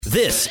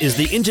This is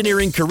the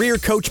Engineering Career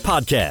Coach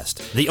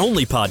Podcast, the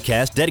only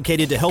podcast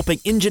dedicated to helping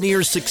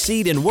engineers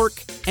succeed in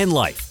work and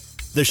life.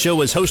 The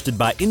show is hosted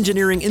by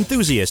engineering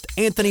enthusiast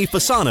Anthony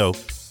Fasano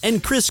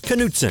and Chris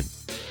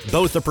Knutson.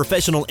 Both are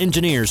professional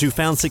engineers who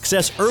found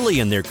success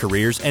early in their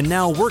careers and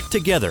now work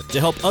together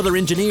to help other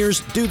engineers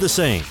do the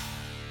same.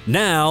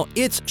 Now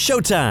it's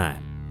showtime.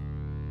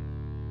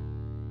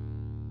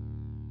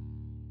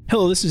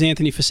 Hello, this is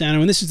Anthony Fasano,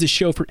 and this is the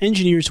show for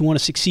engineers who want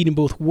to succeed in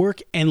both work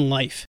and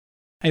life.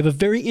 I have a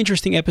very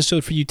interesting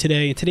episode for you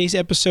today. In today's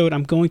episode,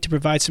 I'm going to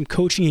provide some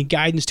coaching and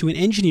guidance to an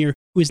engineer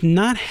who is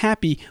not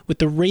happy with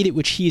the rate at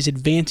which he is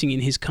advancing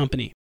in his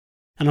company.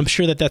 And I'm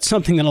sure that that's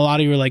something that a lot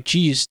of you are like,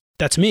 geez,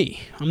 that's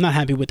me. I'm not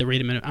happy with the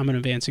rate I'm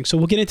advancing. So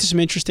we'll get into some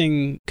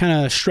interesting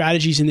kind of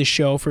strategies in this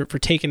show for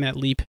taking that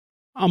leap.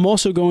 I'm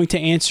also going to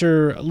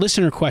answer a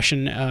listener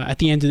question at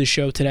the end of the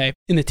show today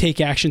in the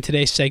Take Action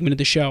Today segment of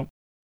the show.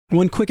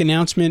 One quick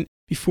announcement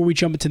before we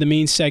jump into the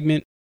main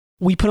segment.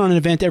 We put on an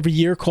event every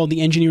year called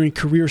the Engineering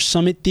Career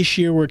Summit. This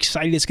year, we're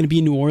excited. It's going to be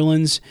in New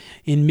Orleans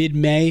in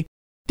mid-May.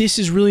 This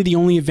is really the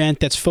only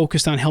event that's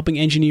focused on helping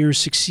engineers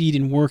succeed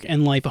in work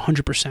and life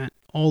 100%.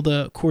 All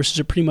the courses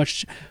are pretty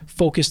much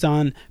focused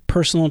on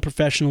personal and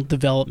professional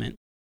development.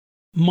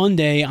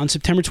 Monday, on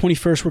September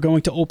 21st, we're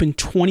going to open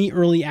 20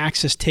 early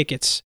access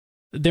tickets.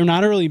 They're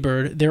not early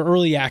bird, they're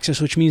early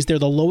access, which means they're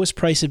the lowest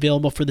price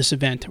available for this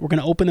event. We're going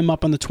to open them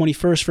up on the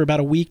 21st for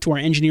about a week to our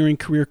engineering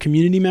career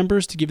community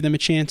members to give them a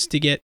chance to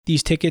get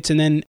these tickets. And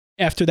then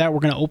after that, we're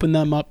going to open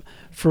them up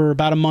for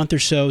about a month or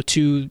so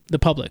to the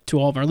public, to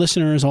all of our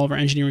listeners, all of our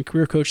engineering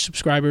career coach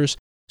subscribers.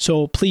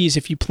 So please,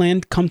 if you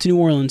plan to come to New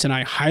Orleans, and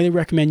I highly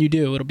recommend you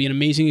do, it'll be an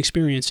amazing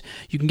experience.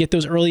 You can get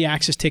those early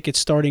access tickets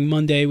starting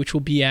Monday, which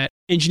will be at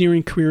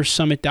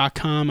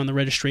engineeringcareersummit.com on the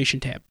registration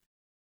tab.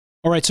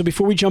 All right, so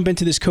before we jump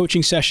into this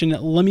coaching session,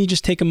 let me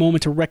just take a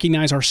moment to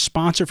recognize our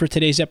sponsor for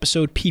today's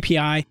episode,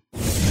 PPI.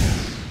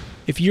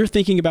 If you're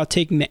thinking about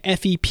taking the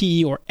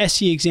FEP or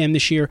SE exam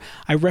this year,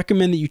 I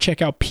recommend that you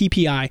check out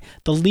PPI,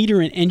 the leader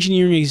in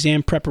engineering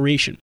exam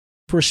preparation.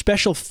 For a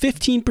special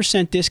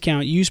 15%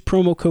 discount, use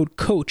promo code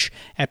COACH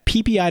at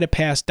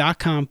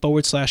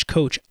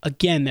ppitopass.com/coach.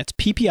 Again, that's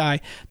PPI,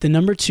 the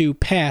number 2,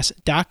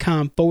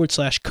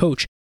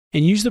 pass.com/coach.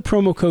 And use the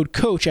promo code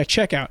COACH at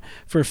checkout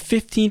for a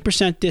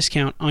 15%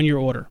 discount on your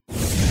order.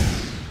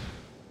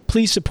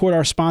 Please support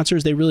our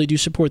sponsors. They really do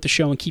support the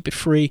show and keep it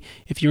free.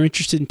 If you're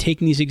interested in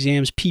taking these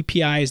exams,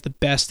 PPI is the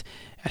best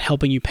at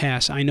helping you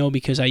pass. I know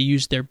because I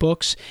used their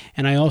books,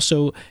 and I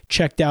also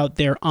checked out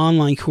their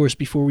online course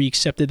before we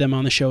accepted them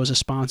on the show as a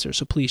sponsor.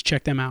 So please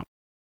check them out.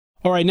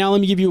 All right, now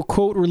let me give you a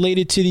quote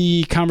related to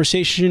the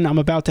conversation I'm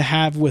about to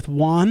have with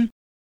Juan.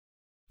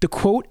 The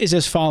quote is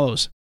as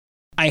follows: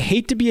 "I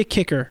hate to be a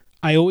kicker.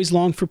 I always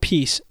long for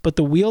peace, but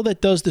the wheel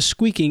that does the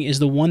squeaking is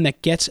the one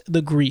that gets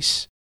the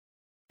grease."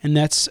 And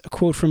that's a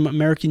quote from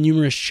American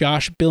humorist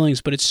Josh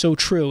Billings, but it's so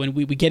true, and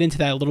we get into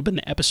that a little bit in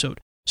the episode.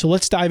 So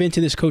let's dive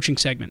into this coaching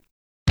segment.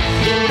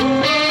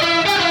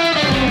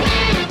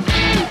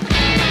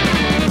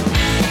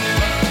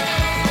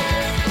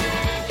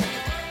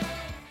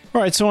 All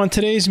right, so on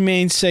today's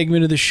main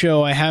segment of the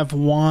show, I have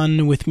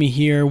Juan with me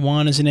here.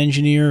 Juan is an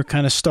engineer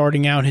kind of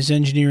starting out his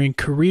engineering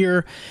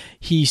career.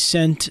 He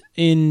sent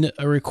in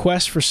a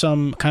request for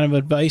some kind of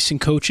advice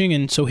and coaching,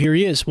 and so here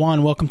he is.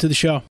 Juan, welcome to the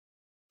show.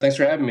 Thanks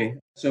for having me.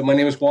 So my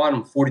name is Juan.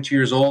 I'm 42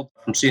 years old,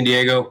 from San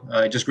Diego.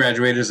 I just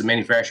graduated as a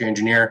manufacturing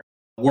engineer,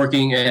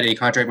 working at a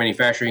contract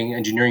manufacturing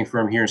engineering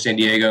firm here in San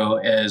Diego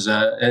as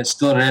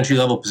still in an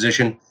entry-level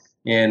position.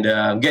 And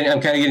I'm kind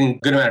of getting a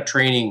good amount of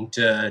training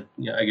to,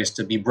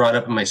 to be brought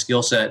up in my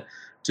skill set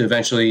to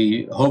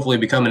eventually, hopefully,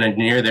 become an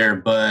engineer there.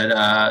 But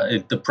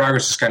the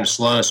progress is kind of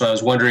slow. So I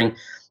was wondering,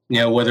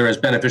 whether it's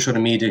beneficial to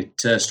me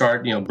to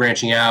start,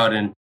 branching out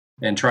and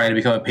trying to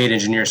become a paid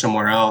engineer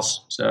somewhere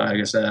else. So I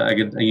guess I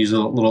use a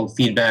little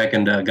feedback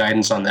and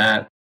guidance on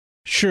that.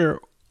 Sure.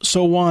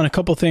 So Juan, a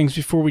couple things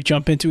before we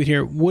jump into it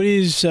here. What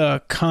is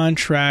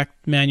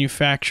contract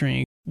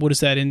manufacturing? What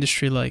is that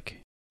industry like?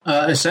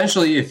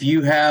 Essentially, if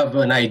you have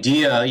an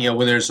idea,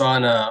 whether it's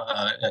on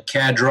a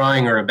CAD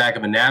drawing or a back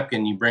of a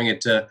napkin, you bring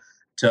it to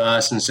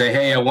us and say,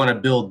 hey, I want to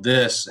build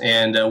this.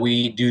 And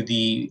we do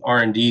the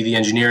R&D, the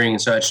engineering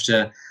and such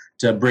to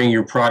bring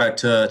your product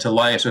to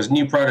life. So it's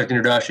new product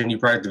introduction, new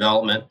product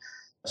development,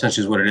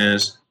 essentially is what it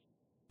is.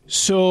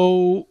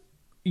 So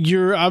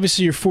you're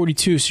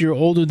 42, so you're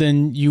older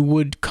than you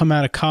would come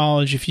out of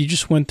college. If you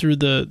just went through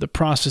the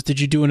process, did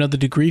you do another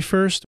degree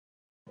first?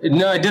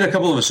 No, I did a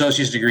couple of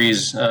associate's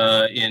degrees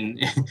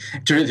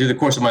through the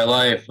course of my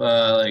life,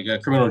 like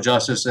criminal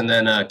justice and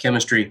then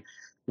chemistry.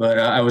 But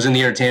I was in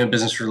the entertainment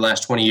business for the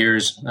last 20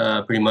 years,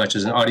 pretty much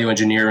as an audio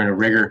engineer and a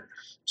rigger.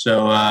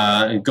 So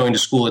going to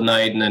school at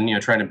night and then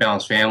trying to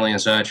balance family and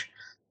such.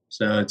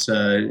 So it's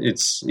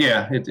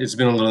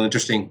been a little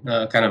interesting,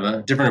 kind of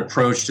a different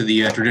approach to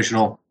the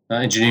traditional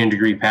engineering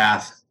degree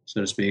path, so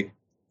to speak.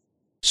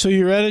 So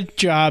you're at a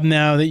job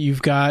now that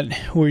you've got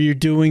where you're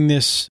doing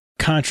this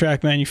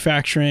contract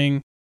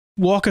manufacturing.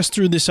 Walk us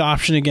through this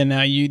option again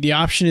now. The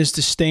option is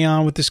to stay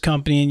on with this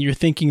company, and you're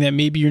thinking that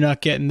maybe you're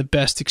not getting the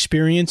best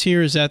experience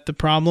here. Is that the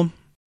problem?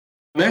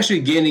 I'm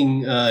actually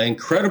getting an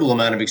incredible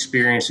amount of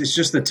experience. It's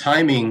just the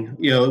timing.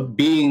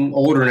 Being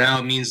older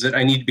now means that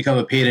I need to become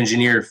a paid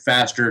engineer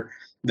faster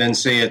than,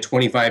 say, a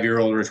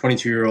 25-year-old or a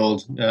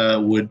 22-year-old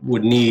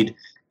would need,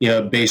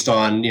 based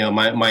on,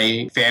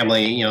 my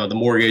family, the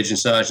mortgage and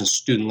such and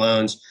student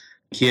loans,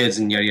 kids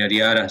and yada, yada,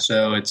 yada.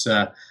 So it's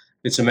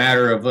a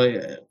matter of,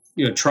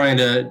 trying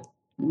to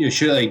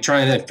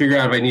figure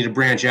out if I need to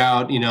branch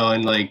out,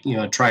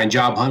 and try and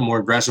job hunt more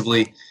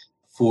aggressively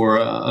for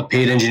a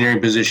paid engineering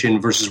position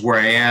versus where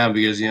I am,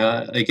 because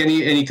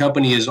any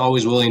company is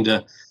always willing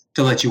to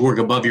let you work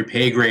above your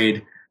pay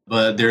grade,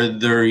 but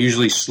they're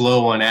usually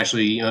slow on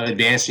actually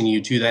advancing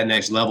you to that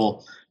next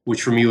level,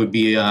 which for me would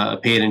be a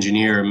paid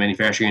engineer, a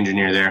manufacturing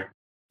engineer there.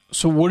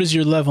 So what is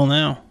your level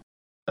now?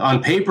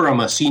 On paper,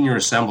 I'm a senior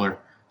assembler,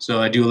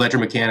 so I do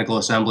electromechanical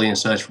assembly and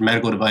such for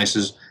medical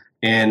devices.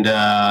 And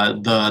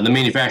the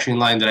manufacturing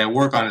line that I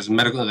work on is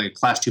a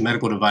class 2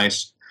 medical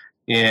device.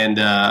 And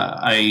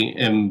I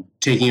am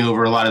taking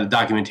over a lot of the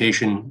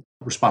documentation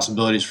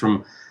responsibilities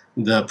from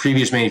the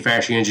previous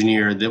manufacturing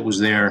engineer that was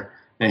there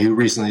and who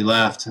recently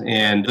left.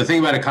 And the thing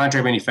about a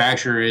contract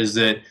manufacturer is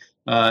that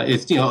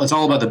it's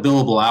all about the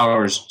billable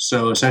hours.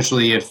 So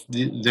essentially, if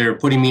they're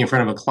putting me in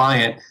front of a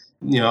client,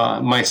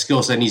 my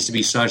skill set needs to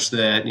be such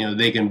that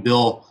they can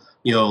bill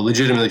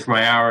legitimately for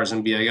my hours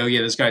and be like, oh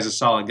yeah, this guy's a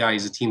solid guy.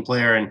 He's a team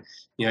player, and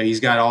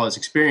he's got all this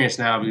experience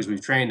now because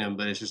we've trained him.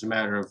 But it's just a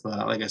matter of,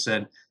 like I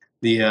said,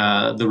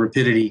 the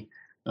rapidity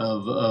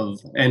of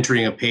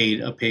entering a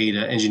paid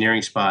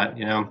engineering spot.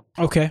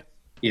 Okay.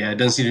 Yeah, it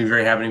doesn't seem to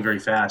be happening very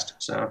fast.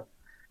 So.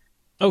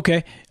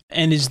 Okay.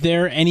 And is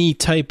there any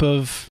type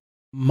of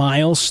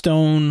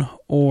milestone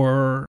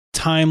or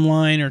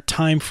timeline or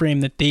time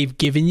frame that they've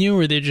given you,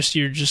 or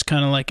you're just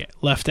kind of like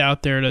left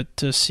out there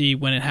to see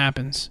when it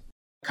happens?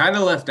 Kind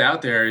of left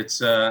out there. It's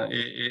a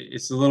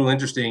little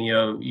interesting.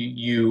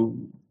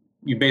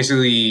 You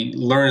basically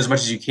learn as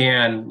much as you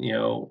can,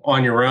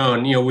 on your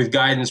own, with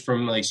guidance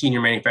from like senior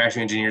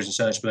manufacturing engineers and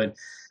such. But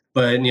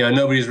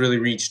nobody's really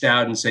reached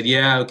out and said,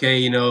 yeah,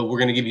 okay, we're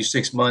going to give you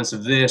 6 months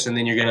of this, and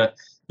then you're going to,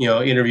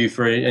 interview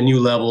for a new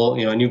level,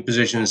 a new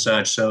position and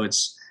such. So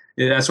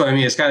that's what I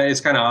mean. It's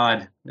kind of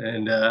odd,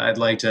 and I'd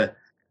like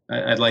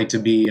to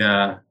be,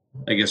 I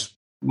guess,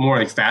 more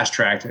like fast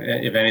tracked,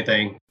 if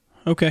anything.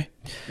 Okay.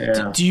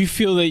 Yeah. Do you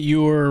feel that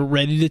you're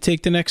ready to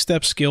take the next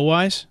step skill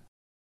wise?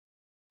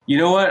 You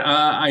know what?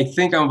 I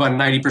think I'm about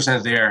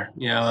 90% there,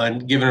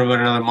 and given about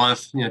another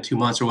month, 2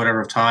 months or whatever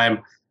of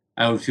time,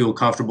 I would feel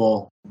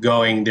comfortable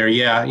going there.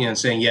 Yeah. And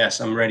saying, yes,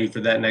 I'm ready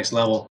for that next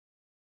level.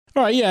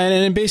 All right. Yeah.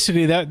 And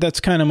basically that's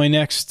kind of my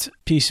next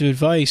piece of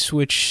advice,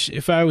 which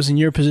if I was in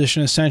your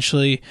position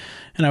essentially,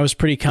 and I was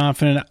pretty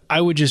confident,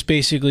 I would just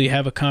basically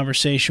have a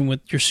conversation with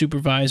your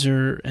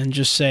supervisor and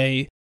just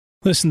say,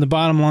 listen, the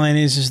bottom line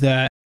is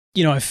that,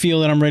 I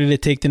feel that I'm ready to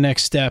take the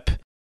next step.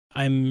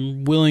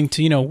 I'm willing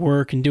to,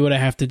 work and do what I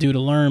have to do to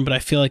learn, but I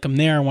feel like I'm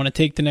there. I want to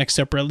take the next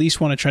step, or at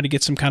least want to try to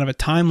get some kind of a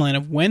timeline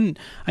of when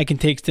I can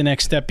take the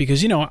next step,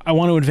 because, I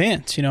want to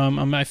advance.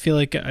 I feel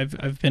like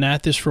I've been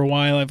at this for a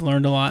while. I've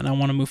learned a lot and I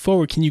want to move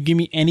forward. Can you give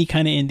me any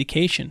kind of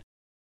indication?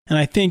 And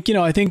I think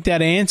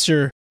that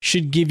answer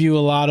should give you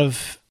a lot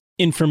of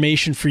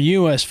information for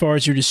you as far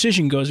as your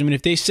decision goes. I mean,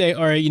 if they say,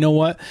 all right, you know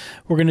what,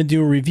 we're going to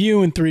do a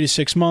review in 3 to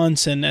 6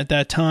 months, and at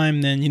that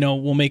time, then,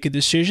 we'll make a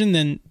decision,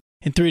 then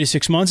in 3 to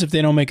 6 months, if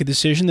they don't make a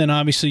decision, then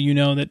obviously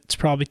that it's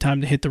probably time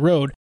to hit the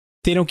road. If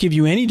they don't give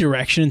you any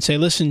direction and say,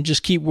 listen,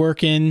 just keep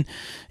working.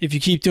 If you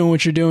keep doing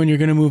what you're doing, you're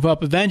going to move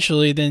up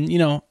eventually, then,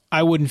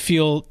 I wouldn't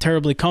feel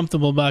terribly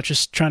comfortable about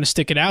just trying to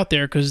stick it out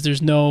there because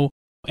there's no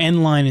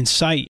end line in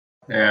sight.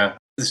 Yeah.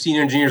 The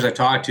senior engineers I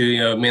talked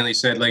to, mainly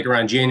said like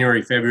around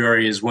January,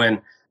 February is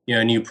when,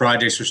 new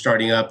projects are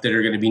starting up that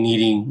are going to be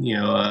needing,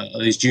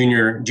 these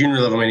junior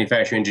level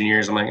manufacturing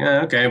engineers. I'm like,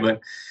 okay,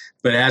 but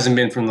it hasn't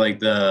been from like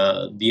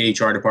the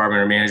HR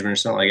department or management or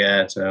something like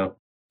that. So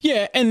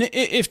yeah, and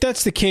if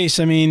that's the case,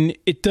 I mean,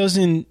 it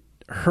doesn't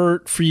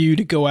hurt for you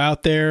to go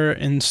out there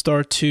and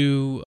start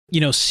to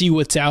see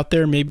what's out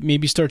there.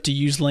 Maybe start to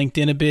use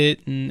LinkedIn a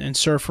bit and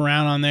surf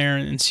around on there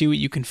and see what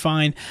you can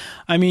find.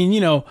 I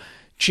mean,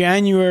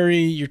 January,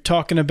 you're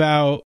talking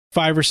about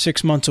 5 or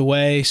 6 months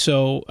away.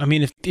 So, I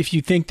mean, if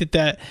you think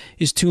that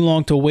is too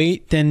long to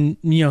wait, then,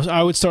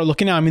 I would start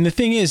looking out. I mean, the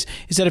thing is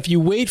that if you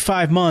wait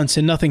 5 months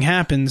and nothing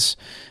happens,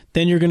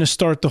 then you're going to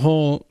start the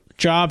whole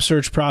job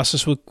search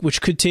process,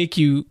 which could take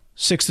you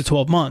 6 to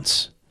 12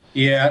 months.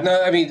 Yeah,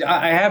 no, I mean,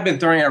 I have been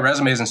throwing out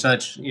resumes and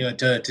such,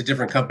 to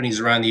different companies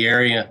around the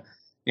area.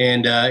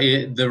 And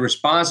the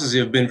responses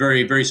have been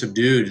very, very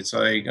subdued. It's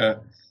like,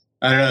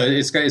 I don't know.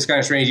 It's kind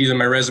of strange. Either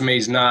my resume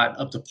is not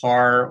up to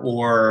par,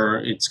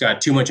 or it's got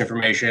too much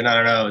information. I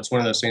don't know. It's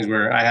one of those things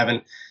where I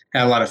haven't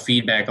had a lot of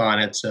feedback on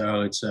it.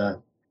 So it's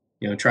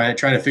trying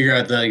to figure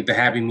out the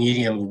happy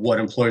medium of what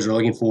employers are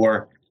looking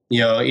for,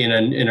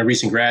 in a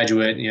recent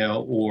graduate,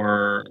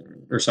 or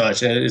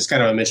such. It's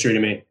kind of a mystery to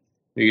me.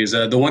 Because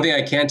the one thing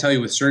I can tell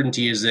you with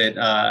certainty is that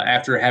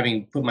after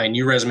having put my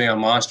new resume on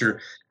Monster,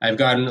 I've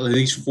gotten at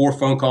least 4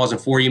 phone calls and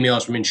 4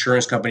 emails from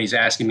insurance companies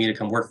asking me to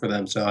come work for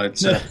them. So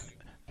it's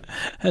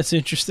that's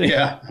interesting.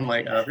 Yeah, I'm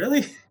like,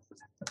 really?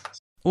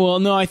 Well,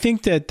 no, I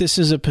think that this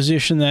is a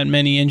position that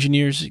many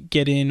engineers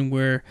get in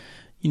where,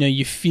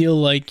 you feel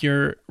like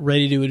you're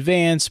ready to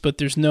advance, but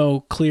there's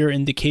no clear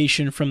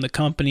indication from the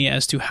company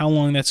as to how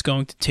long that's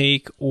going to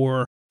take,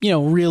 or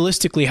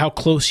realistically how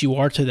close you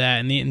are to that.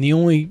 And the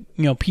only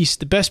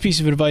the best piece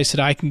of advice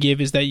that I can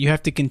give is that you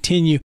have to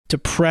continue to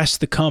press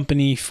the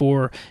company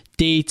for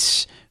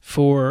dates,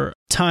 for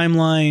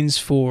timelines,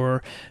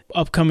 for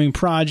upcoming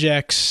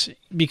projects,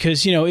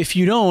 because if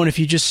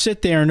you just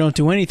sit there and don't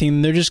do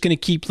anything, they're just going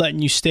to keep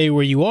letting you stay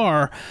where you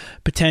are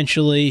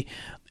potentially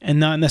and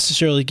not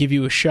necessarily give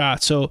you a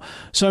shot. So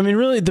I mean,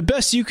 really the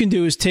best you can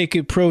do is take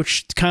an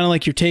approach kind of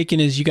like you're taking,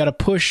 is you got to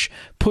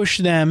push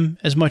them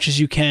as much as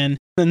you can,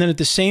 and then at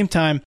the same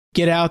time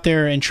get out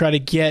there and try to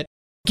get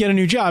a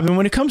new job. And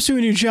when it comes to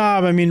a new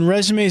job, I mean,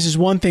 resumes is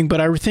one thing,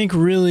 but I think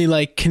really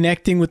like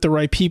connecting with the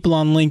right people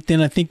on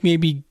LinkedIn. I think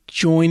maybe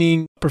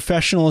joining a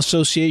professional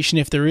association,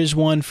 if there is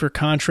one, for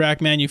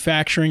contract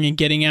manufacturing, and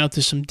getting out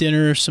to some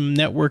dinner, some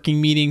networking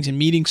meetings, and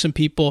meeting some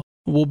people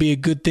will be a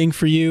good thing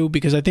for you,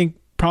 because I think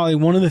probably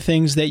one of the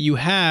things that you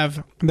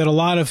have that a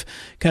lot of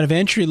kind of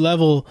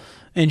entry-level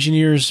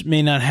engineers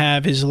may not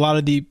have is a lot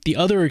of the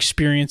other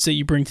experience that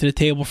you bring to the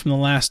table from the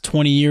last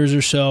 20 years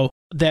or so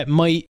that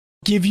might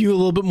give you a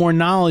little bit more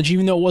knowledge.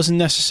 Even though it wasn't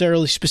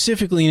necessarily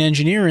specifically in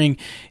engineering,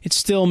 it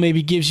still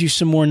maybe gives you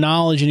some more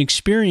knowledge and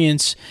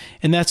experience,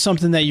 and that's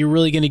something that you're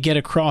really going to get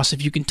across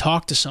if you can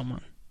talk to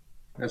someone.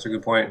 That's a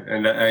good point.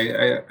 And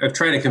I've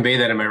tried to convey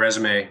that in my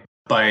resume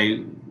by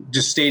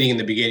just stating in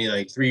the beginning,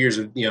 like 3 years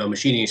of,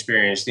 machining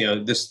experience,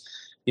 this,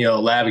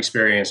 lab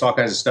experience, all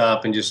kinds of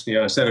stuff. And just,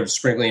 instead of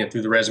sprinkling it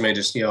through the resume,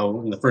 just,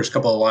 in the first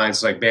couple of lines,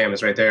 it's like, bam,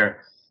 it's right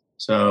there.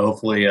 So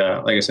hopefully,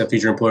 like I said,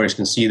 future employers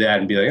can see that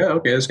and be like, oh,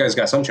 okay, this guy's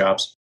got some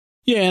chops.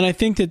 Yeah, and I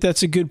think that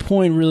that's a good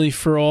point really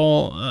for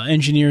all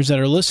engineers that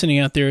are listening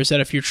out there, is that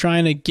if you're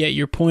trying to get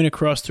your point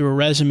across through a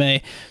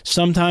resume,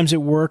 sometimes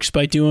it works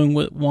by doing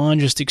what Juan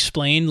just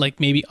explained, like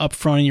maybe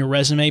upfront in your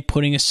resume,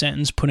 putting a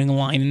sentence, putting a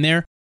line in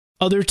there.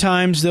 Other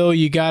times, though,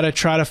 you got to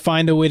try to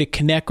find a way to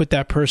connect with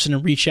that person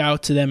and reach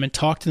out to them and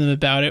talk to them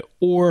about it,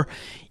 or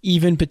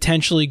even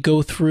potentially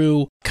go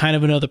through kind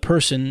of another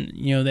person,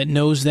 that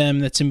knows them,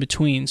 that's in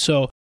between.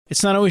 So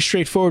it's not always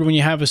straightforward when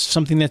you have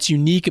something that's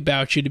unique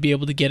about you to be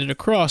able to get it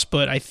across,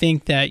 but I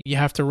think that you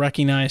have to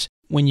recognize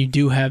when you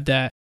do have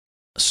that.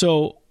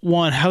 So,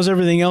 Juan, how's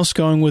everything else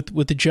going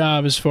with the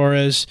job as far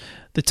as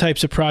the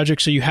types of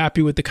projects? Are you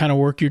happy with the kind of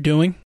work you're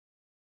doing?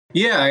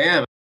 Yeah, I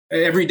am.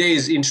 Every day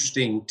is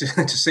interesting, to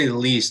say the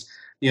least.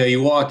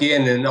 You walk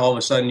in and all of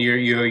a sudden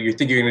you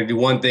think you're going to do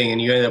one thing,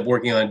 and you end up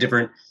working on a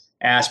different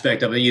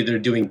aspect of it, either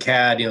doing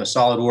CAD,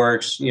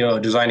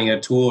 SolidWorks, designing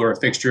a tool or a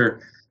fixture,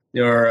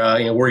 or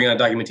working on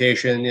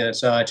documentation, and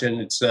such.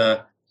 And it's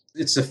a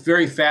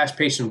very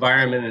fast-paced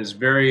environment, and is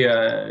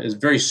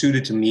very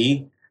suited to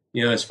me.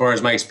 As far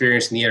as my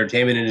experience in the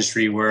entertainment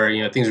industry,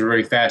 where things are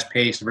very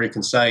fast-paced, very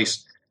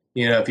concise.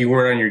 If you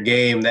weren't on your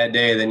game that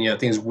day, then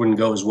things wouldn't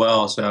go as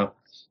well.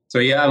 So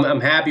yeah, I'm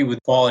happy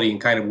with quality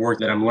and kind of work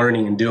that I'm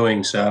learning and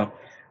doing. So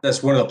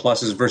that's one of the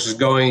pluses versus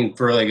going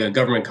for like a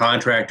government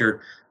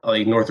contractor,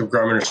 like Northrop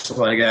Grumman or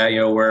something like that.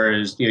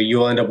 Whereas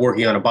you'll end up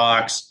working on a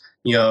box,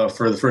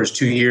 for the first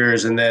 2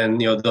 years, and then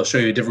they'll show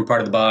you a different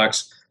part of the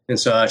box and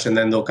such, and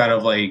then they'll kind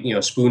of like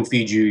spoon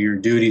feed you your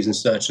duties and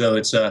such. So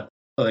it's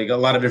like a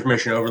lot of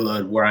information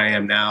overload where I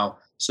am now.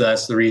 So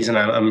that's the reason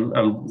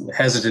I'm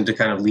hesitant to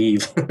kind of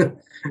leave.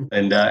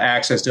 And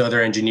access to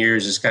other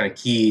engineers is kind of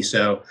key.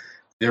 So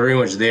they're very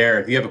much there.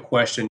 If you have a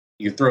question,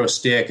 you throw a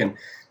stick and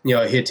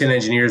hit 10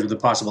 engineers with a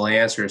possible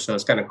answer. So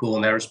it's kind of cool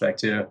in that respect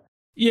too.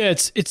 Yeah,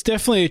 it's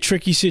definitely a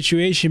tricky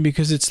situation,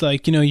 because it's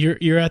like,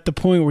 you're at the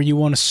point where you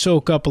want to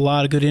soak up a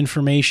lot of good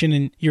information,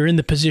 and you're in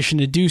the position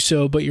to do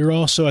so, but you're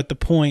also at the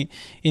point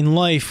in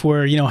life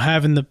where,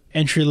 having the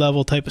entry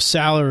level type of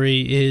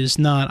salary is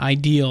not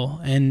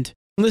ideal. And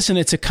listen,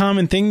 it's a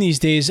common thing these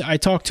days. I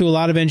talk to a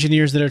lot of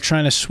engineers that are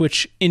trying to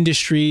switch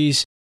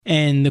industries,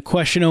 and the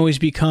question always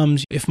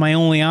becomes, if my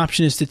only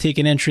option is to take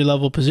an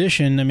entry-level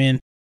position, I mean,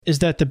 is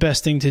that the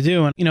best thing to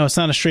do? And, it's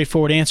not a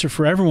straightforward answer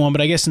for everyone,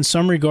 but I guess in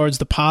some regards,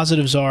 the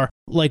positives are,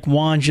 like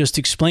Juan just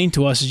explained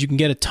to us, is you can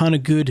get a ton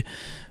of good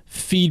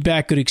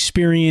feedback, good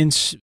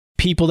experience,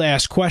 people to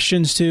ask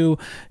questions to,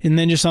 and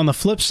then just on the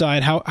flip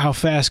side, how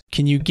fast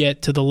can you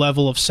get to the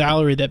level of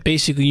salary that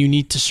basically you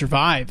need to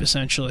survive,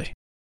 essentially?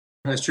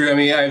 That's true. I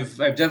mean, I've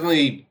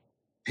definitely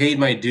paid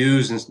my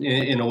dues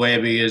in a way,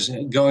 because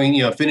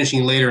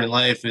finishing later in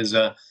life is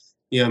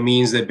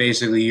means that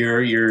basically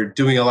you're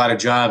doing a lot of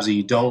jobs that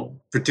you don't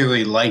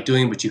particularly like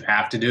doing, but you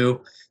have to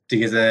do to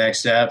get to the next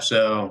step.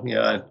 So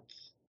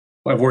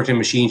I've worked in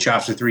machine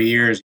shops for 3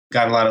 years,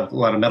 got a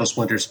lot of metal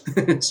splinters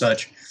and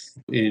such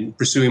in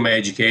pursuing my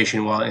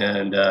education.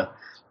 I've done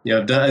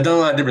a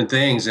lot of different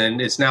things,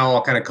 and it's now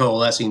all kind of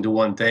coalescing to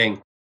one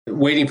thing.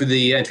 waiting for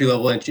the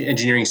entry-level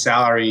engineering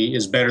salary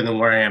is better than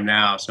where I am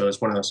now. So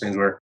it's one of those things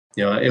where,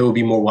 it will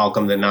be more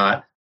welcome than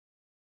not.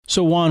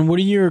 So Juan, what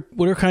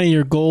are kind of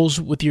your goals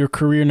with your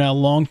career now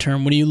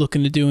long-term? What are you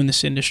looking to do in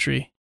this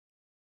industry?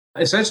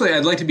 Essentially,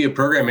 I'd like to be a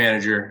program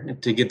manager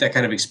to get that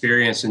kind of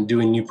experience in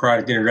doing new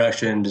product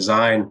introduction,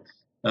 design,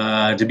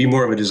 to be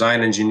more of a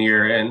design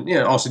engineer, and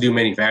also do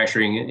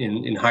manufacturing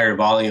in higher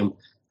volume.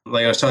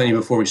 Like I was telling you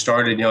before we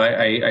started,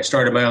 I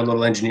started my own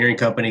little engineering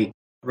company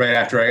right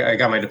after I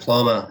got my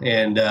diploma,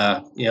 and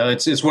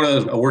it's one of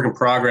those, a work in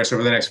progress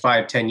over the next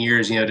 5-10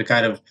 years, to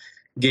kind of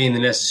gain the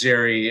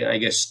necessary, I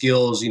guess,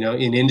 skills, in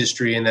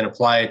industry, and then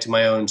apply it to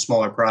my own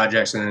smaller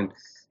projects, and then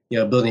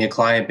building a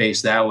client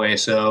base that way.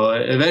 So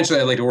eventually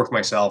I'd like to work for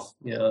myself,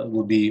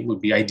 would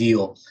be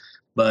ideal.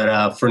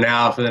 But for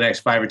now, for the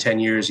next 5 or 10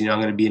 years, I'm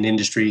going to be in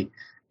industry,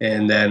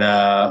 and then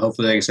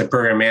hopefully, like I said,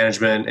 program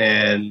management,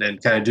 and then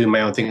kind of doing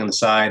my own thing on the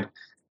side,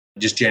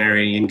 just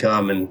generating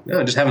income and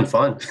just having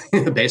fun,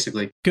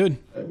 basically. Good.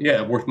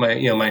 I've worked my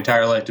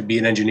entire life to be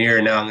an engineer,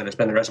 and now I'm going to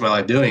spend the rest of my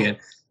life doing it.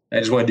 I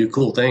just want to do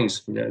cool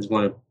things. I just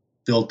want to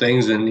build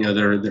things, and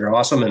they're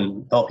awesome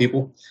and help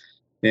people.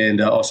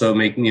 And also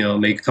make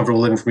a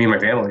comfortable living for me and my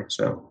family.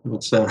 So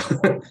it's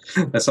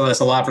that's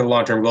a lot for the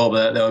long-term goal,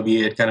 but that would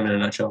be it, kind of in a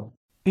nutshell.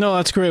 No,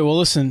 that's great. Well,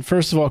 listen,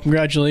 first of all,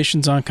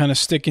 congratulations on kind of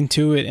sticking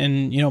to it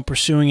and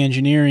pursuing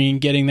engineering and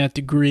getting that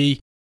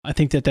degree. I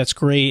think that's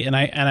great, and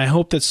I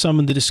hope that some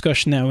of the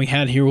discussion that we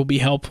had here will be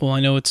helpful. I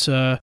know it's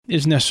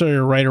isn't necessarily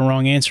a right or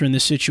wrong answer in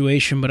this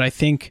situation, but I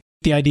think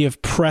the idea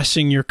of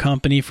pressing your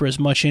company for as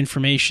much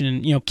information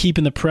and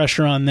keeping the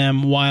pressure on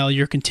them while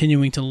you're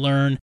continuing to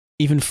learn,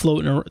 even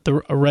floating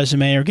a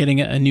resume or getting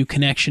a new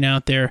connection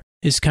out there,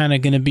 is kind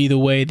of going to be the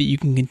way that you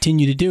can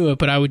continue to do it.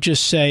 But I would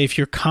just say, if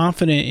you're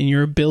confident in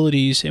your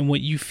abilities and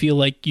what you feel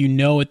like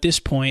at this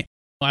point,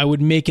 I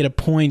would make it a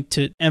point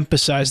to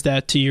emphasize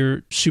that to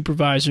your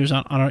supervisors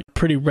on a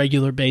pretty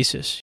regular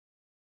basis.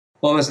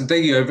 Well, listen,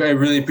 thank you. I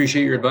really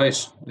appreciate your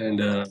advice, and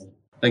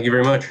thank you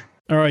very much.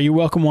 All right, you're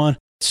welcome, Juan.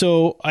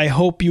 So I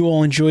hope you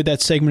all enjoyed that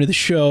segment of the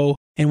show.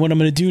 And what I'm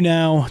going to do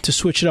now to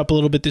switch it up a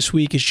little bit this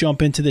week is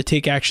jump into the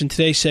Take Action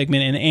Today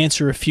segment and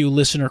answer a few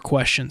listener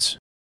questions.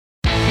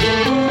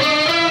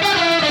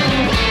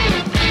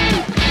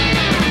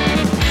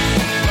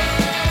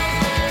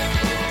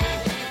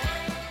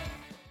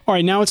 All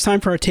right, now it's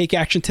time for our Take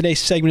Action Today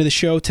segment of the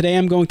show. Today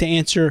I'm going to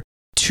answer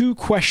 2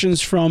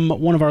 questions from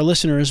one of our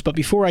listeners, but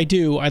before I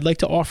do, I'd like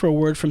to offer a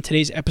word from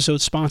today's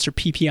episode sponsor,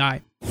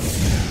 PPI.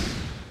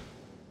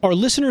 Our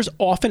listeners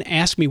often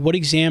ask me what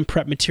exam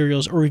prep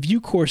materials or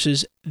review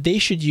courses they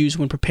should use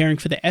when preparing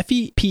for the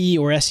FE, PE,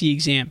 or SE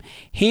exam.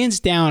 Hands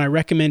down, I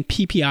recommend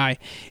PPI.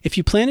 If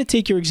you plan to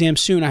take your exam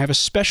soon, I have a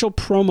special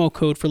promo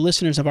code for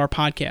listeners of our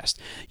podcast.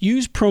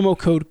 Use promo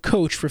code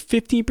COACH for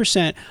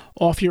 15%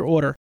 off your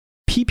order.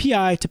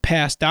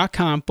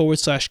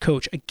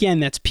 PPI2pass.com/coach.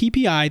 Again, that's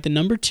PPI, the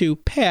number 2,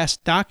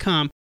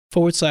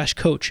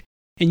 pass.com/coach.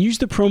 And use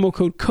the promo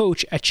code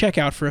COACH at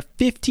checkout for a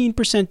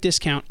 15%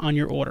 discount on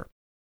your order.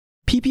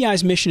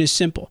 PPI's mission is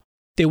simple.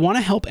 They want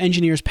to help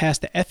engineers pass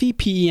the FE,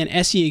 PE, and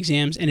SE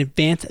exams and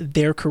advance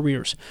their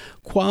careers.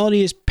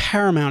 Quality is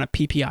paramount at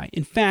PPI.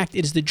 In fact,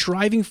 it is the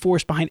driving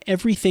force behind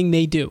everything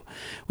they do.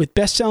 With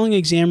best-selling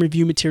exam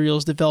review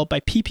materials developed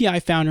by PPI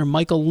founder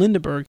Michael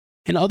Lindeberg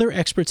and other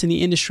experts in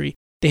the industry,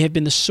 they have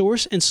been the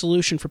source and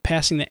solution for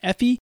passing the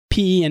FE,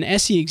 PE, and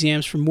SE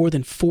exams for more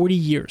than 40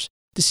 years.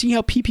 To see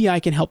how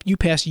PPI can help you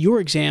pass your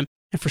exam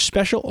and for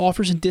special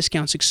offers and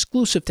discounts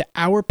exclusive to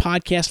our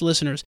podcast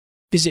listeners,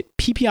 visit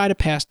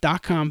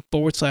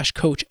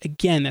PPI2pass.com/coach.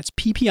 Again, that's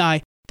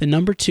PPI, the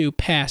number 2,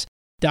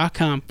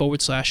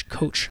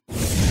 pass.com/coach.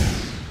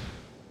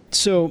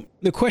 So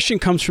the question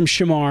comes from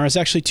Shamar. It's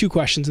actually 2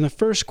 questions. And the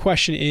first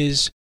question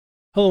is,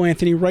 hello,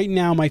 Anthony. Right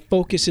now, my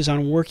focus is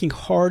on working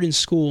hard in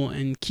school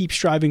and keep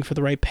striving for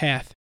the right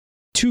path.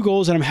 2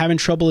 goals that I'm having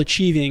trouble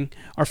achieving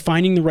are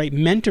finding the right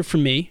mentor for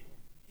me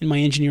in my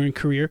engineering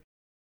career,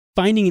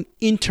 finding an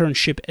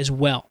internship as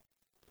well.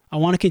 I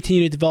want to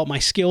continue to develop my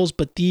skills,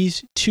 but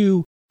these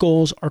 2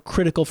 goals are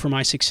critical for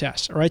my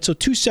success. All right, so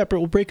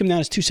we'll break them down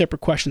as 2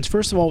 separate questions.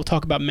 First of all, we'll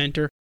talk about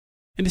mentor.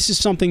 And this is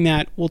something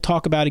that we'll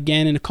talk about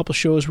again in a couple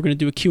shows. We're going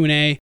to do a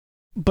Q&A.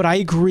 But I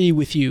agree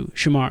with you,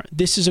 Shamar.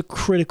 This is a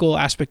critical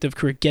aspect of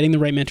career, getting the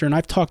right mentor. And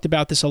I've talked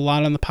about this a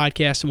lot on the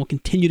podcast, and we'll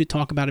continue to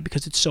talk about it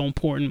because it's so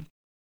important.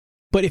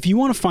 But if you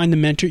want to find the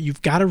mentor,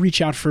 you've got to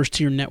reach out first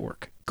to your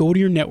network. Go to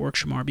your network,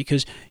 Shamar,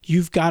 because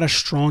you've got a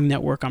strong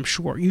network, I'm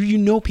sure. You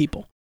know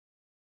people.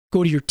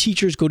 Go to your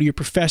teachers, go to your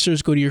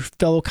professors, go to your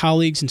fellow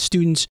colleagues and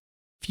students.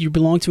 If you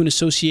belong to an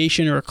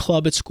association or a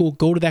club at school,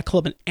 go to that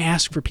club and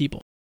ask for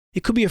people.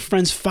 It could be a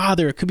friend's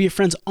father. It could be a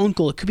friend's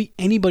uncle. It could be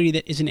anybody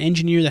that is an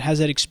engineer that has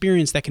that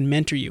experience that can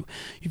mentor you.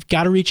 You've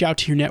got to reach out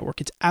to your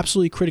network. It's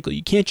absolutely critical.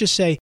 You can't just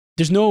say,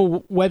 there's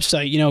no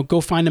website, go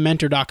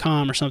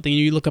findamentor.com or something, and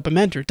you look up a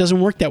mentor. It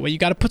doesn't work that way. You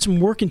got to put some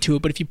work into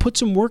it. But if you put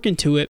some work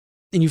into it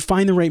and you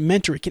find the right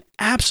mentor, it can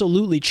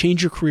absolutely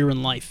change your career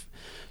in life.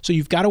 So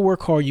you've got to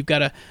work hard. You've got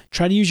to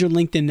try to use your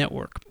LinkedIn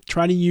network.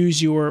 Try to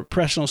use your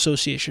professional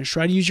associations.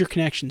 Try to use your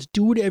connections.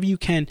 Do whatever you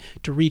can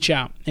to reach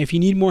out. And if you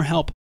need more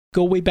help,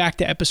 go way back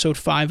to episode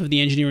 5 of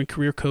the Engineering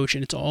Career Coach,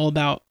 and it's all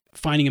about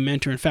finding a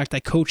mentor. In fact, I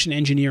coached an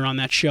engineer on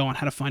that show on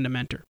how to find a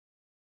mentor.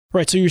 All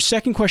right, so your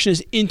second question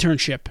is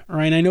internship. All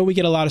right, and I know we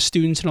get a lot of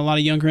students and a lot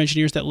of younger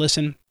engineers that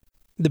listen.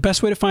 The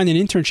best way to find an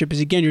internship is,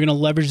 again, you're going to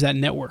leverage that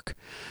network,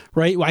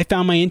 right? I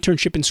found my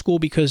internship in school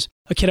because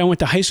a kid I went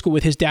to high school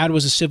with, his dad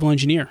was a civil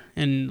engineer.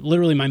 And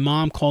literally my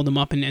mom called him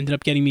up and ended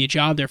up getting me a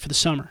job there for the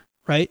summer,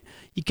 right?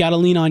 You got to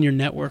lean on your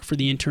network for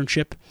the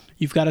internship.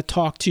 You've got to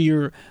talk to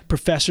your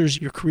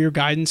professors, your career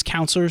guidance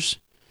counselors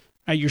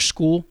at your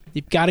school.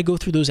 You've got to go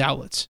through those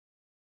outlets.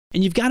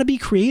 And you've got to be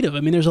creative.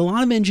 I mean, there's a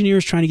lot of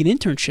engineers trying to get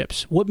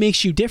internships. What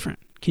makes you different?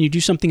 Can you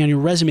do something on your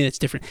resume that's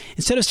different?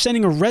 Instead of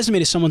sending a resume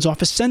to someone's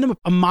office, send them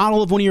a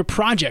model of one of your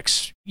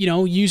projects,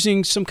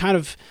 using some kind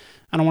of,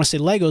 I don't want to say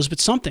Legos,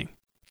 but something.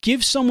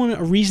 Give someone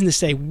a reason to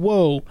say,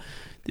 whoa,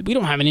 we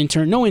don't have an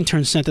intern. No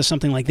intern sent us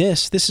something like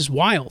this. This is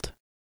wild.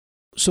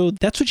 So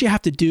that's what you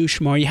have to do,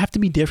 Shamar. You have to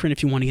be different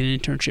if you want to get an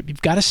internship.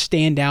 You've got to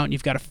stand out and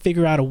you've got to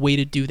figure out a way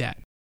to do that.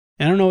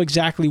 And I don't know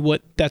exactly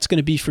what that's going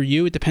to be for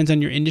you. It depends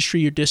on your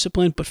industry, your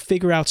discipline, but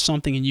figure out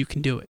something and you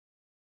can do it.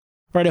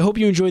 All right, I hope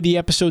you enjoyed the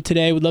episode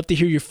today. I would love to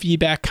hear your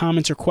feedback,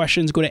 comments, or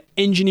questions. Go to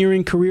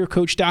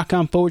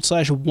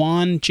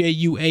engineeringcareercoach.com/Juan,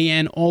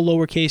 Juan, all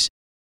lowercase.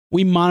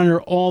 We monitor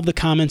all of the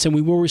comments and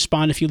we will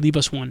respond if you leave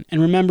us one.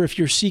 And remember, if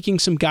you're seeking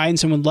some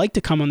guidance and would like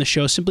to come on the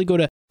show, simply go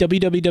to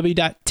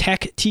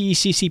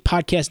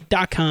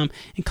www.TECCpodcast.com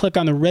and click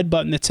on the red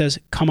button that says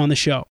come on the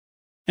show.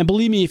 And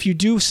believe me, if you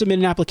do submit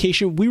an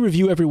application, we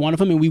review every one of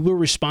them and we will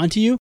respond to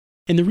you.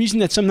 And the reason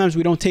that sometimes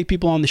we don't take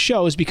people on the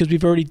show is because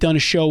we've already done a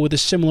show with a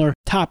similar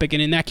topic.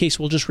 And in that case,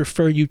 we'll just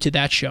refer you to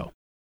that show.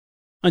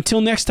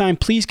 Until next time,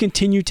 please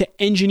continue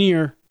to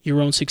engineer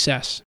your own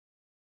success.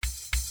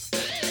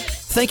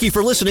 Thank you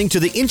for listening to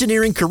the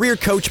Engineering Career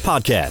Coach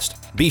podcast.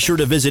 Be sure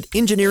to visit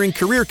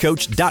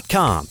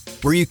engineeringcareercoach.com,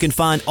 where you can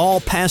find all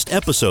past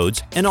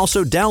episodes and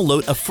also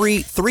download a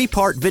free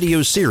 3-part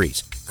video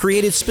series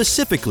created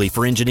specifically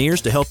for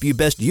engineers to help you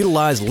best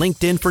utilize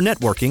LinkedIn for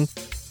networking,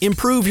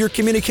 improve your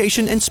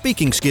communication and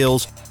speaking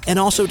skills, and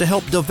also to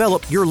help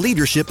develop your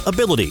leadership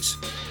abilities.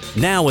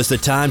 Now is the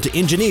time to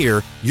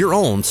engineer your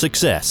own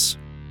success.